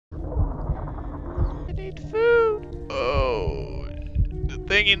need food. Oh, the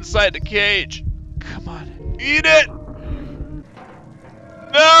thing inside the cage. Come on, eat it.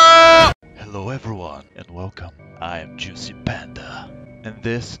 No! Hello everyone and welcome. I am Juicy Panda. And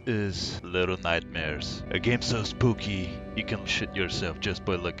this is Little Nightmares. A game so spooky you can shit yourself just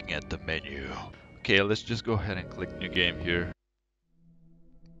by looking at the menu. Okay, let's just go ahead and click new game here.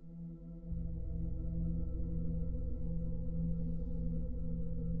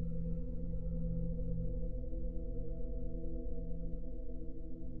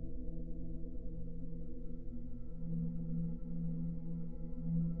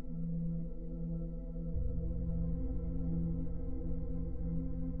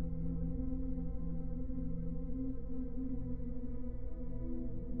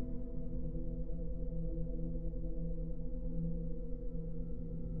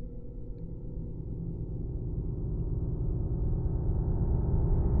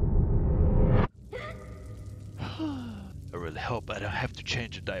 I really hope I don't have to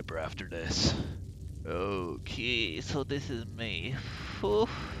change a diaper after this. Okay, so this is me. Whew.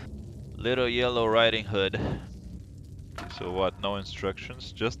 Little Yellow Riding Hood. So what, no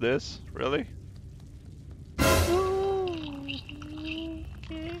instructions? Just this? Really? Okay.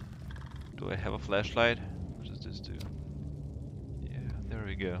 Do I have a flashlight? What does this do? Yeah, there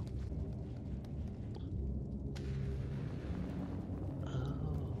we go.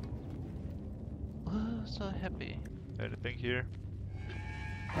 Oh, so happy. Anything here?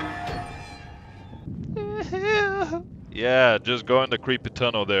 Yeah, just go in the creepy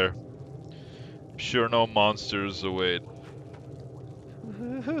tunnel there. I'm sure no monsters await.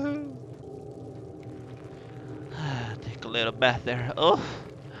 Take a little bath there. Oh!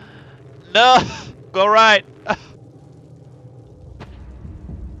 No! Go right!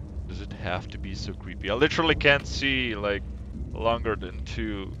 Does it have to be so creepy? I literally can't see like longer than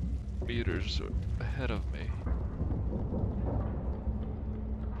 2 meters ahead of me.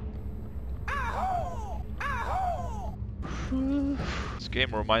 This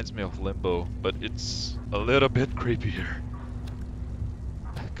game reminds me of Limbo, but it's a little bit creepier.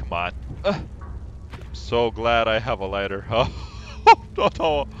 Come on. I'm so glad I have a lighter. Oh,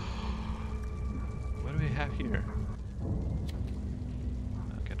 no. What do we have here?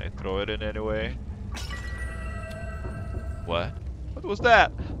 Can I throw it in anyway? What? What was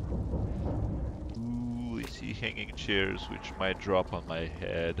that? Ooh, I see hanging chairs which might drop on my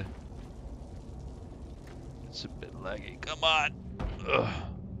head. It's a bit laggy. Come on. Ugh.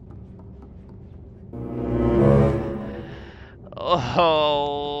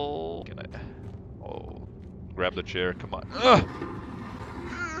 Oh. Can I? Oh, grab the chair. Come on. Ugh.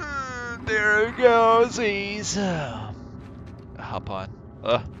 There it goes. Ease. Hop on.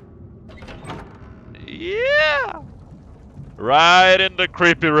 Yeah. Right in the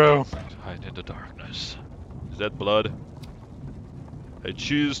creepy room. Hide in the darkness. Is that blood? I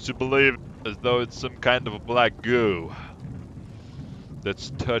choose to believe as though it's some kind of a black goo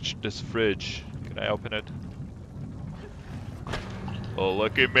that's touched this fridge. Can I open it? Oh,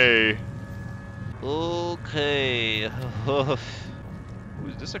 look at me. Okay. Oh,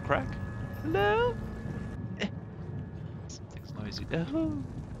 is this a crack? Hello? Something's noisy. Oh,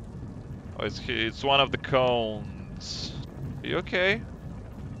 it's one of the cones. Are you okay?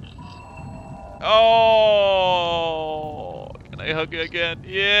 Oh! Can I hug you again?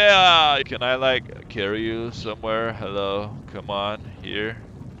 Yeah! Can I like carry you somewhere? Hello? Come on, here.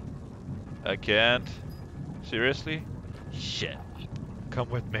 I can't? Seriously? Shit. Come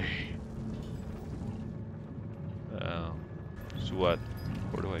with me. So what?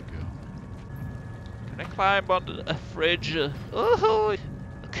 Where do I go? Can I climb on the fridge? Oh!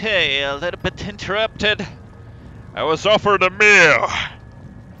 Okay, a little bit interrupted. I was offered a meal.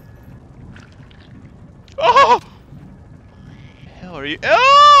 Oh! Hell are you?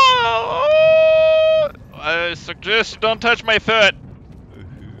 Oh! I suggest you don't touch my foot.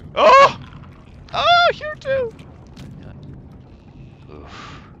 Oh! Oh, here too.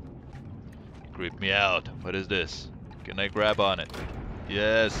 Oof. Creep me out. What is this? Can I grab on it?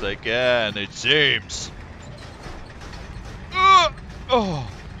 Yes, I can. It seems. Oh.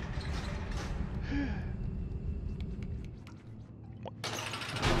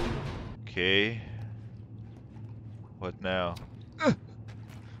 Okay. What now?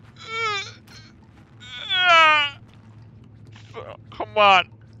 Come on.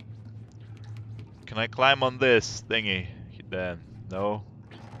 Can I climb on this thingy? Then no.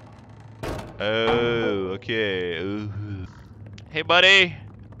 Oh, okay. Ooh. Hey, buddy,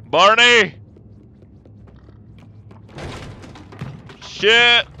 Barney.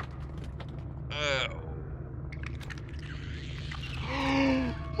 Shit.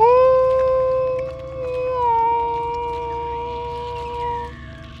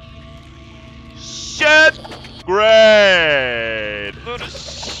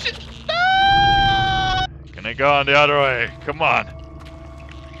 going the other way. Come on.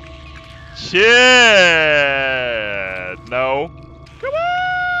 Shit! No. Come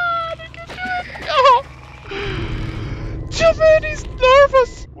on! You can do it! Oh. Too many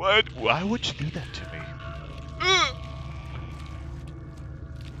larvas! What? Why would you do that to me?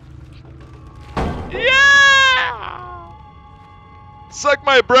 Yeah! Suck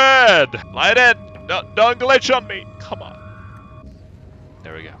my bread! Light it! Don't glitch on me! Come on.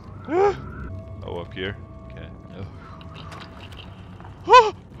 There we go. Oh, up here. Okay.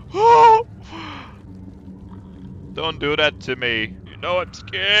 Oh. Don't do that to me. You know I'm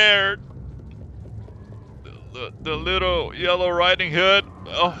scared. The little yellow riding hood.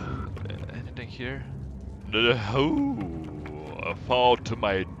 Oh, anything here? Ooh, I fall to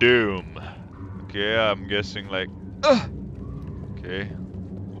my doom. Okay, I'm guessing like. Okay.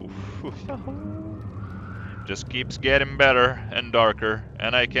 Just keeps getting better and darker,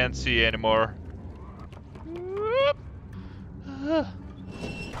 and I can't see anymore. What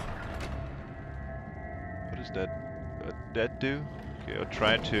is that? That do? Okay, I'll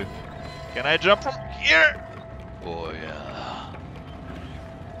try to. Can I jump from here? Oh yeah.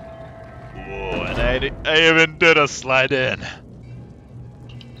 Oh, and I even did a slide in.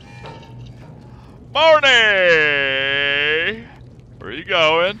 Barney! Where are you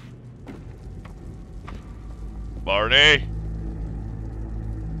going? Barney?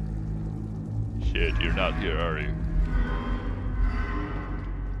 Shit, you're not here, are you?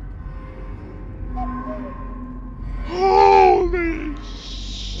 Holy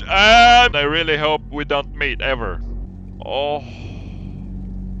sh! And I really hope we don't meet ever. Oh.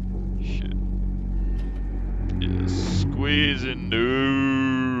 Shit. Yes, squeezing.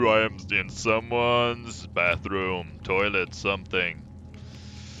 No, I am in someone's bathroom, toilet, something.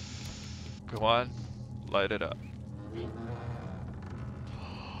 Come on, light it up.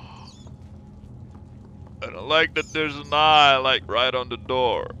 I don't like that there's an eye, like, right on the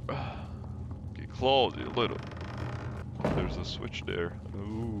door. Get close a little. There's a switch there.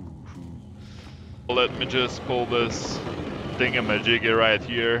 Ooh. Let me just pull this thingamajiggy right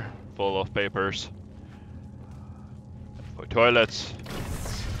here, full of papers. For toilets.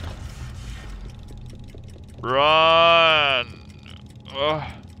 Run! Ugh.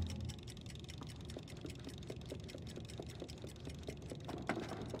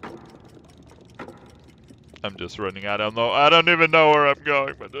 I'm just running. I don't even know where I'm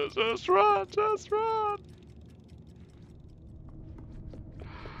going, but just run, just run.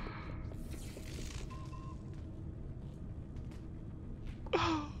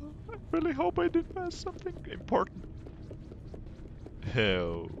 I really hope I didn't miss something important.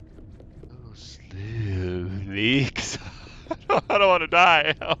 Hell. Oh, leaks. I don't want to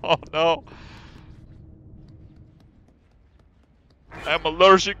die. Oh no. I'm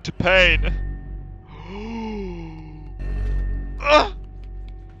allergic to pain.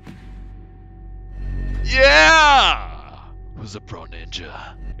 Yeah! Who's a pro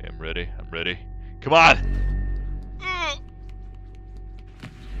ninja? Okay, I'm ready. I'm ready. Come on!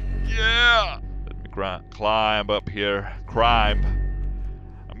 Yeah! Let me climb up here. Climb.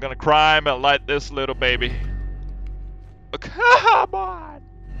 I'm gonna climb and light this little baby. Come on!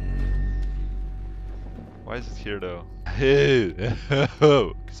 Why is it here though?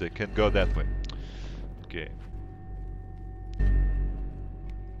 Because it can go that way. Okay.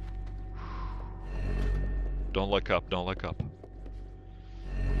 Don't look up, don't look up.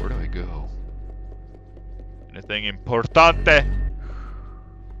 Where do I go? Anything importante?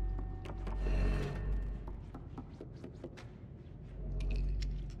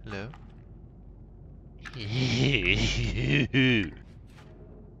 Hello? Can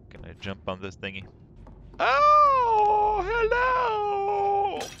I jump on this thingy? Oh,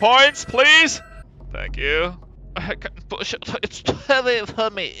 hello! Points, please! Thank you. I can push it, it's too heavy for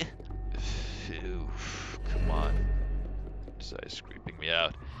me. Phew. Come on. This guy's creeping me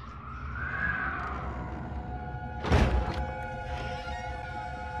out.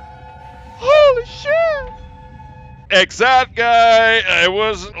 Holy shit! Exact guy I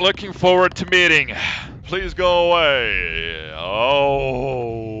wasn't looking forward to meeting. Please go away.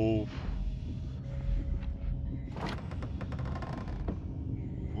 Oh.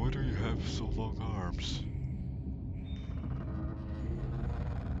 Why do you have so long arms?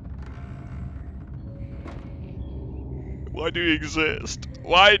 Why do you exist?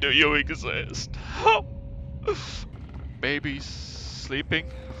 Why do you exist? Baby's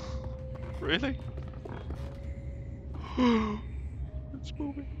sleeping? Really? It's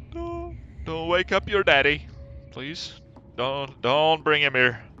moving. No. Don't wake up your daddy. Please. Don't bring him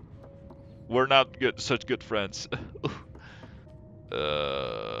here. We're not such good friends.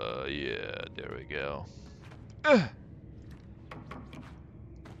 Yeah, there we go.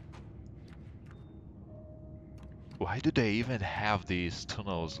 Why do they even have these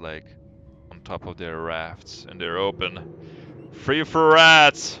tunnels like on top of their rafts and they're open? Free for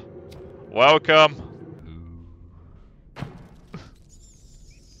rats! Welcome!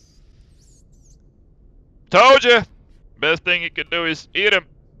 Told you! Best thing you can do is eat him!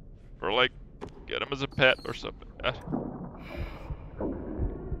 Or like, get him as a pet or something.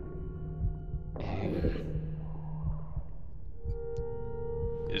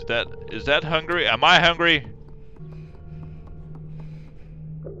 Is that hungry? Am I hungry?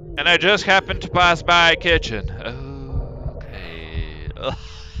 And I just happened to pass by a kitchen. Okay. Ugh,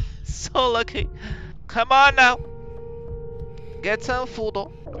 so lucky. Come on now. Get some food.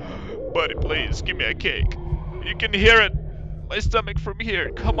 Buddy, please, give me a cake. You can hear it. My stomach from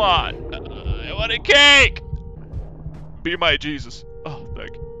here. Come on. I want a cake. Be my Jesus. Oh,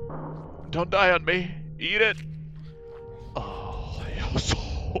 thank you. Don't die on me. Eat it. Oh, yes.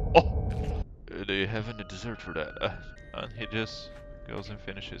 Oh. Do you have any dessert for that? And he just goes and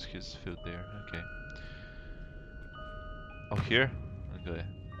finishes his food there. Okay. Oh, here? Okay.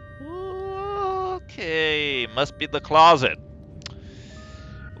 Okay, must be the closet.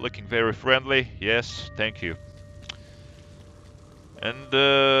 Looking very friendly. Yes, thank you. And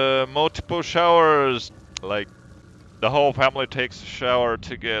multiple showers. Like, the whole family takes a shower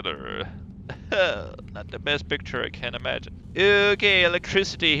together. Not the best picture I can imagine. Okay,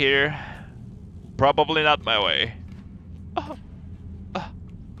 electricity here. Probably not my way.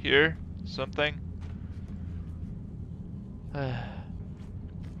 Here, something.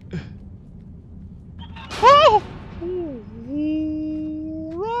 Oh!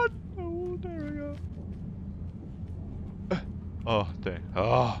 Run! Oh, there we go. Oh, dang.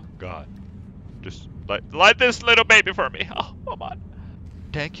 Oh, God. Just light this little baby for me. Oh, come on.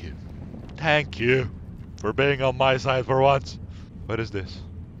 Thank you. Thank you for being on my side for once. What is this?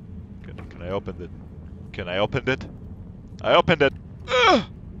 Can I open it? Can I open it? I opened it.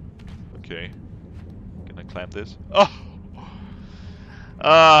 Okay. Can I climb this? Oh!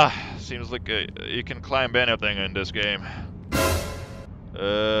 Seems like you can climb anything in this game.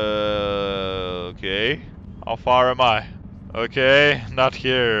 Okay. How far am I? Okay, not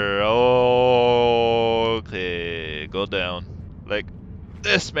here. Okay, go down. Like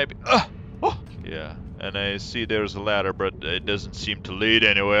this maybe. Oh! Yeah, and I see there's a ladder, but it doesn't seem to lead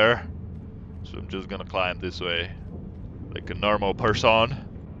anywhere. So I'm just gonna climb this way. Like a normal person.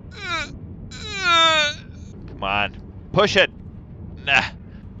 Come on. Push it! Nah.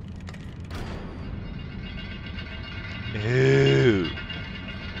 No.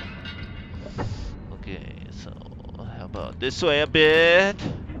 Okay, so how about this way a bit?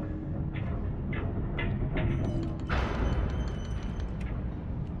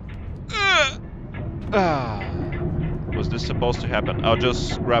 Was this supposed to happen? I'll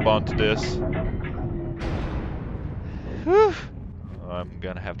just grab onto this. Whew. I'm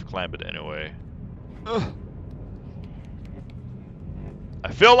gonna have to climb it anyway.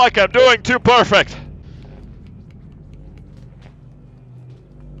 I feel like I'm doing too perfect!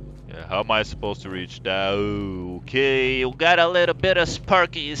 Yeah, how am I supposed to reach that? Okay, you got a little bit of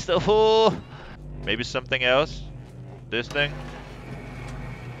sparky stuff. Maybe something else? This thing?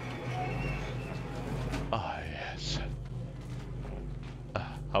 Oh, yes.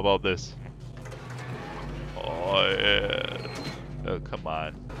 How about this? Oh, yeah. Oh, come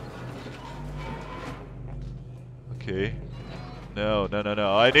on. Okay. No, no, no,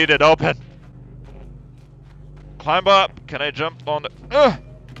 no. I need it open. Climb up. Can I jump on the...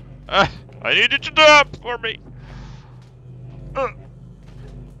 I need you to jump for me.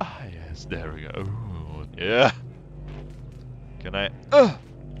 Yes. There we go. Ooh, yeah. Can I...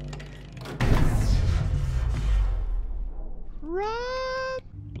 Run!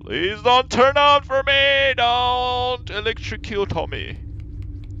 Please don't turn on for me. Don't electrocute me.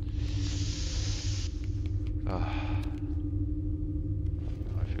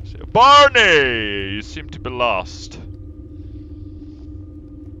 Barney! You seem to be lost.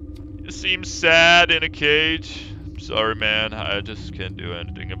 You seem sad in a cage. I'm sorry, man. I just can't do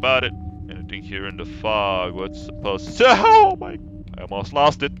anything about it. Anything here in the fog. What's supposed to... Oh my... I almost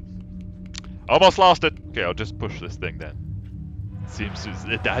lost it. Almost lost it. Okay, I'll just push this thing then. Seems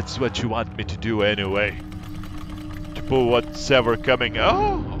that's what you want me to do anyway. To pull what's ever coming...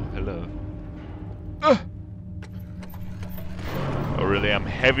 Oh, hello. Oh, really? I'm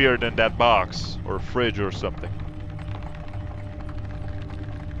heavier than that box or fridge or something.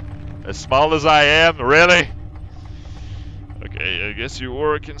 As small as I am, really? Okay, I guess you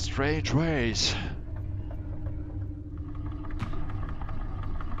work in strange ways.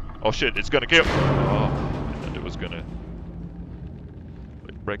 Oh shit, it's gonna kill. Oh, it was gonna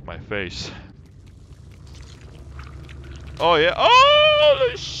like break my face. Oh yeah! Oh,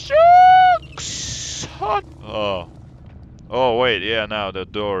 the shucks! Oh. Oh wait, yeah. Now the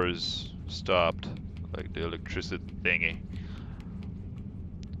door is stopped, like the electricity thingy.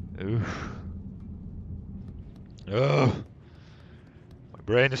 Oof. Oh, my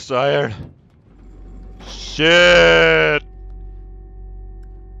brain is tired. Shit!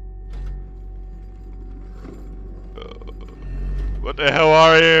 What the hell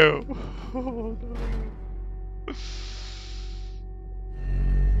are you? Oh no.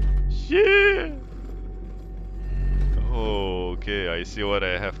 Shit! Oh, okay, I see what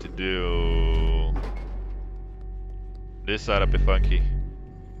I have to do. This side up be funky.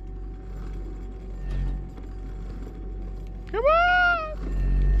 Come on!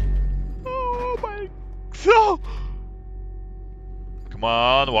 Oh my... So... Come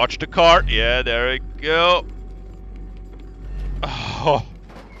on, watch the cart. Yeah, there we go. Oh.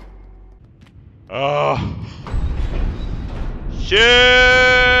 Oh.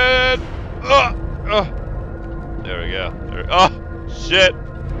 Shit! There we go. There, oh! Shit!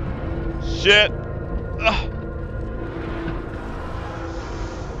 Shit!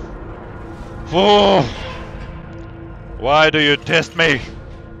 Oh. Why do you test me?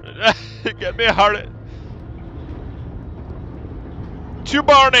 Get me hard. 2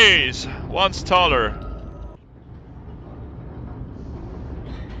 Barneys! One's taller.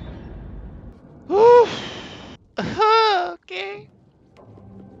 Okay.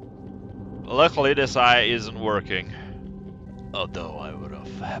 Luckily this eye isn't working. Although I would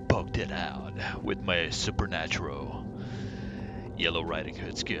have poked it out with my supernatural Yellow Riding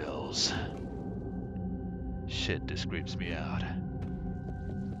Hood skills. Shit, this creeps me out.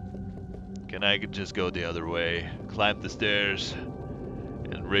 Can I just go the other way, climb the stairs,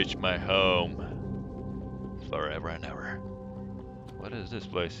 and reach my home forever and ever? What is this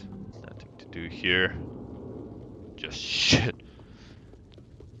place? Nothing to do here. Just shit.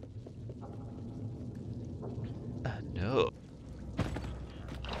 No.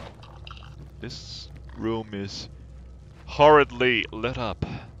 This room is horridly lit up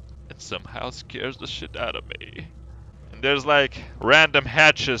and somehow scares the shit out of me. And there's like random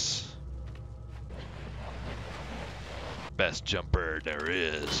hatches. Best jumper there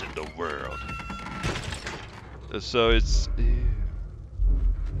is in the world. So it's...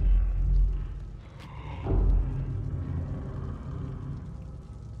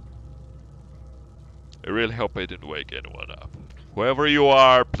 I really hope I didn't wake anyone up. Whoever you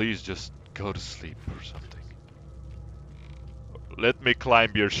are, please just go to sleep or something. Let me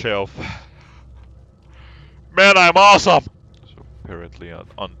climb your shelf. Man, I'm awesome! So apparently on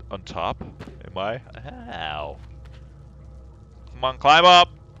top, am I? Ow. Come on, climb up!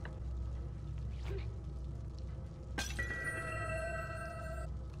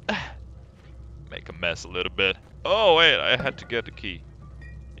 Make a mess a little bit. Oh wait, I had to get the key.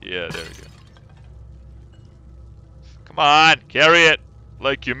 Yeah, there we go. Come on, carry it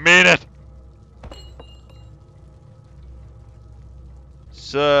like you mean it.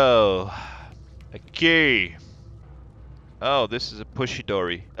 So, a key. Oh, this is a pushy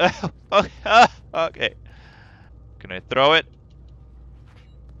dory. Okay. Can I throw it?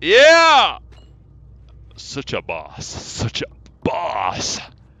 Yeah! Such a boss. Such a boss.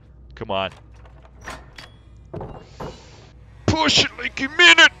 Come on. Push it like you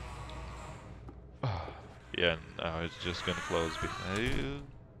mean it. Yeah, now it's just gonna close behind you.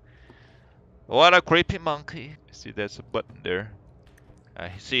 What a creepy monkey. See, there's a button there.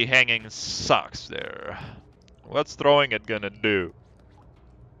 I see hanging socks there. What's throwing it gonna do?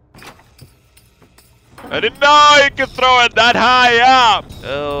 I didn't know you could throw it that high up!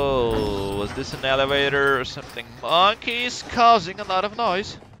 Oh, was this an elevator or something? Monkeys causing a lot of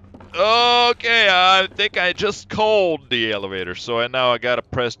noise. Okay, I think I just called the elevator, so now I gotta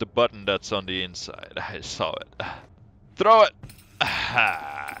press the button that's on the inside. I saw it. Throw it!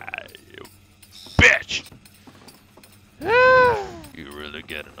 You bitch! You're really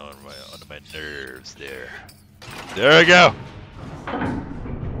getting on my nerves there. There we go!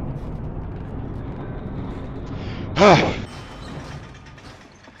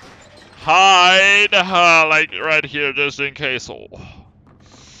 Hide! Like right here, just in case. Oh.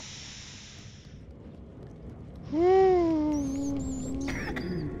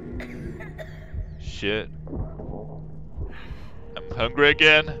 Shit. I'm hungry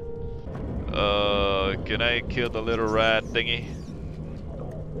again. Can I kill the little rat thingy?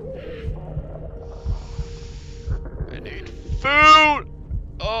 I need food!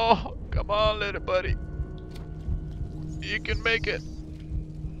 Oh, come on, little buddy. You can make it.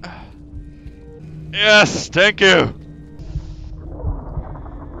 Yes, thank you.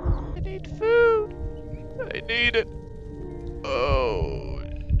 I need food. I need it. Oh,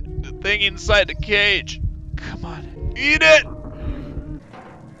 the thing inside the cage. Come on, eat it.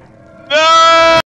 No!